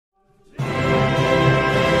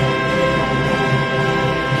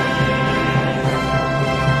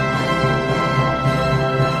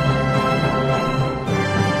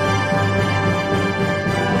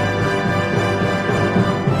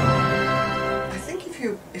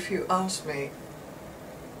if you asked me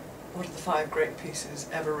what are the 5 great pieces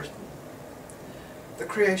ever written, the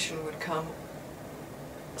Creation would come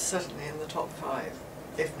certainly in the top 5,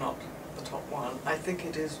 if not the top 1. I think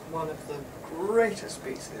it is one of the greatest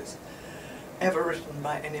pieces ever written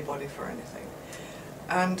by anybody for anything.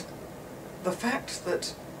 And the fact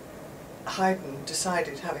that Haydn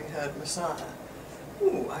decided, having heard Messiah,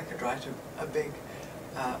 ooh, I could write a big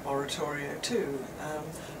oratorio too,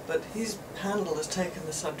 but Handel has taken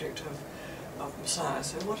the subject of Messiah,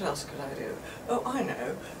 so what else could I do? Oh, I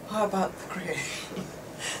know, how about the Creation?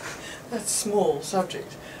 That's a small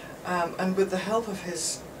subject. And with the help of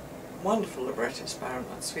his wonderful librettist, Baron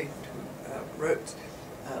van Swieten, who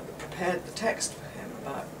prepared the text for him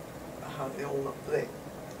about how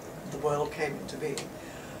the world came into being,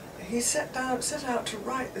 he set out to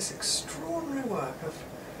write this extraordinary work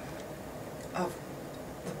of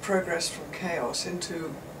the progress from chaos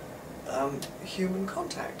into human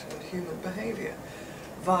contact and human behaviour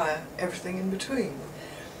via everything in between.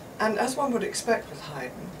 And as one would expect with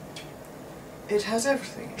Haydn, it has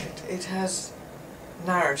everything in it. It has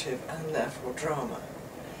narrative and therefore drama.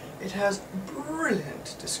 It has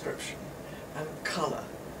brilliant description and colour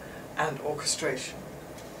and orchestration.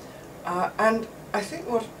 And I think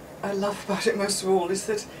what I love about it most of all is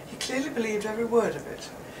that he clearly believed every word of it.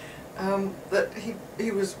 That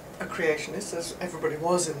he was a creationist, as everybody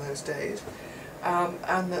was in those days,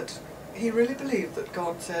 and that he really believed that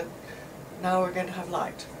God said, now we're going to have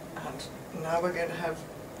light, and now we're going to have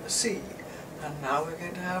the sea, and now we're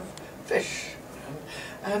going to have fish.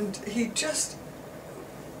 And he just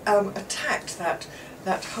attacked that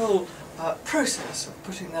whole process of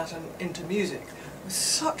putting that into music with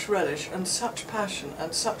such relish and such passion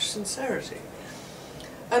and such sincerity.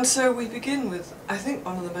 And so we begin with, I think,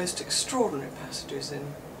 one of the most extraordinary passages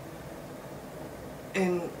in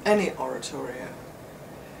any oratorio,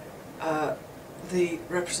 the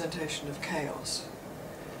representation of chaos.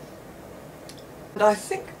 And I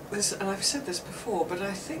think this, and I've said this before, but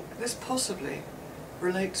I think this possibly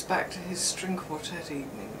relates back to his string quartet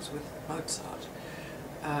evenings with Mozart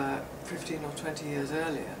 15 or 20 years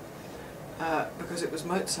earlier, because it was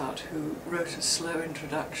Mozart who wrote a slow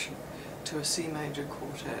introduction to a C major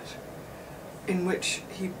quartet in which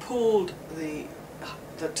he pulled the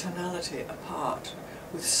tonality apart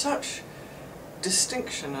with such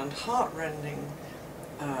distinction and heart-rending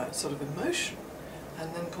sort of emotion,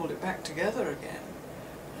 and then pulled it back together again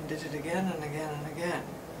and did it again and again and again,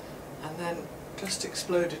 and then just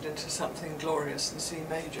exploded into something glorious in C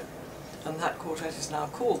major. And that quartet is now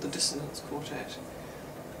called the Dissonance Quartet.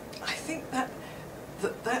 I think that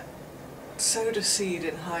sowed a seed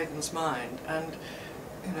in Haydn's mind, and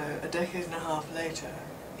a decade and a half later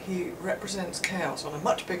he represents chaos on a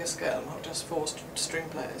much bigger scale, not just 4 string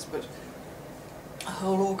players, but a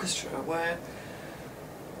whole orchestra where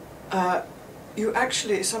you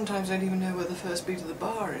actually sometimes don't even know where the first beat of the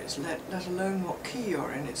bar is, let alone what key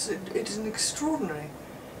you're in. It is an extraordinary,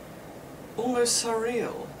 almost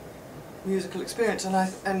surreal musical experience,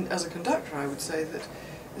 and as a conductor I would say that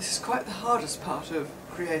this is quite the hardest part of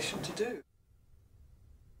creation to do.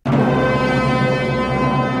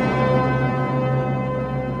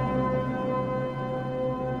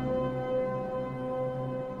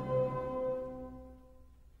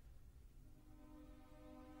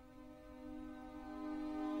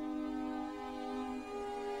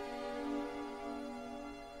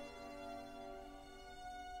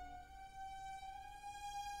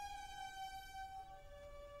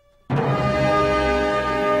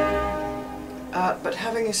 But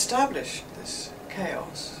having established this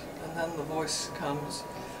chaos, and then the voice comes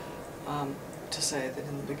to say that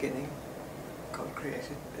in the beginning God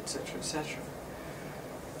created, etc., etc.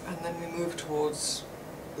 And then we move towards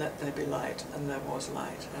let there be light, and there was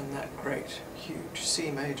light, and that great, huge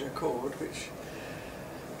C major chord, which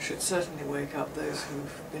should certainly wake up those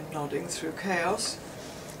who've been nodding through chaos.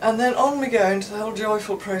 And then on we go into the whole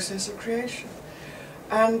joyful process of creation.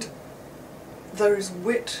 And there is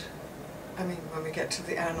wit. I mean, when we get to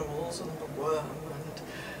the animals and the worm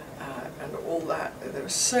and all that, there are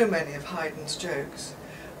so many of Haydn's jokes.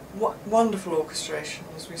 What wonderful orchestration,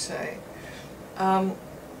 as we say. And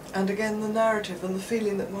again, the narrative and the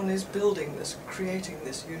feeling that one is building this, creating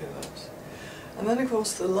this universe. And then, of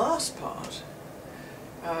course, the last part,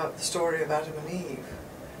 the story of Adam and Eve.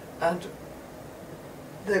 And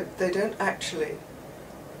they don't actually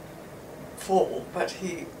fall, but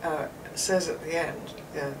he says at the end,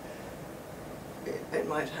 it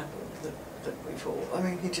might happen that we fall. I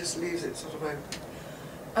mean, he just leaves it sort of open.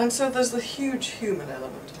 And so there's the huge human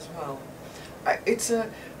element as well. It's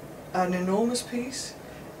an enormous piece.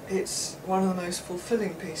 it's one of the most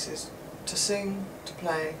fulfilling pieces to sing, to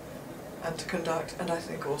play and to conduct, and I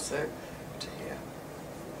think also